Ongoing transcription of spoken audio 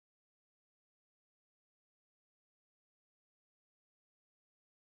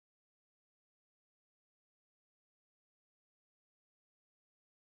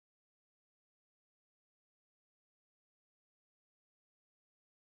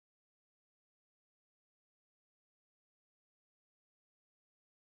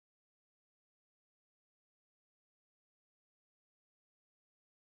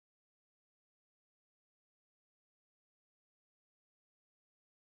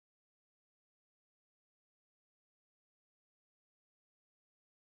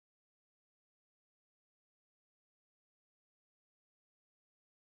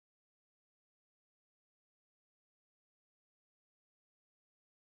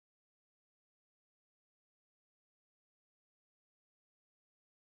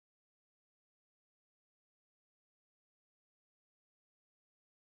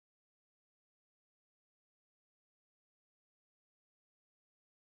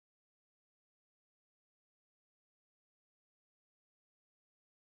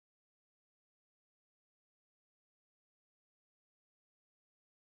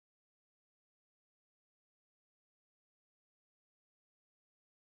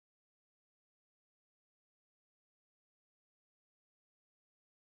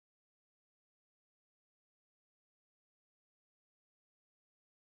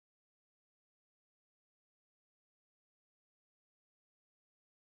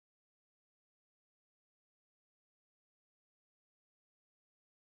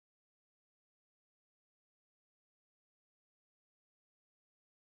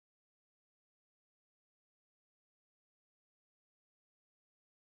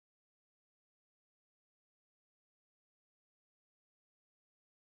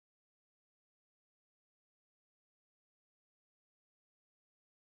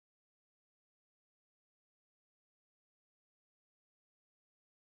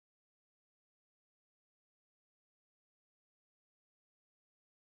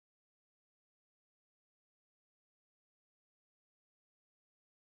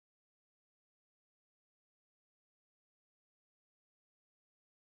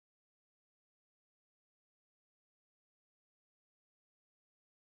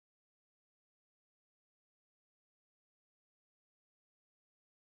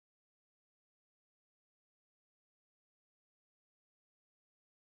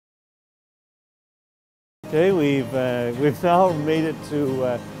Okay, we've now made it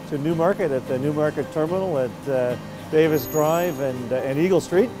to Newmarket at the Newmarket Terminal at Davis Drive and Eagle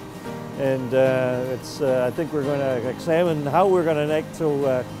Street, and I think we're going to examine how we're going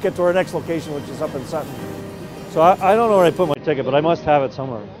to get to our next location, which is up in Sutton. So I don't know where I put my ticket, but I must have it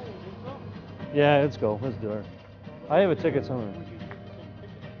somewhere. Yeah, let's go. Let's do it. I have a ticket somewhere.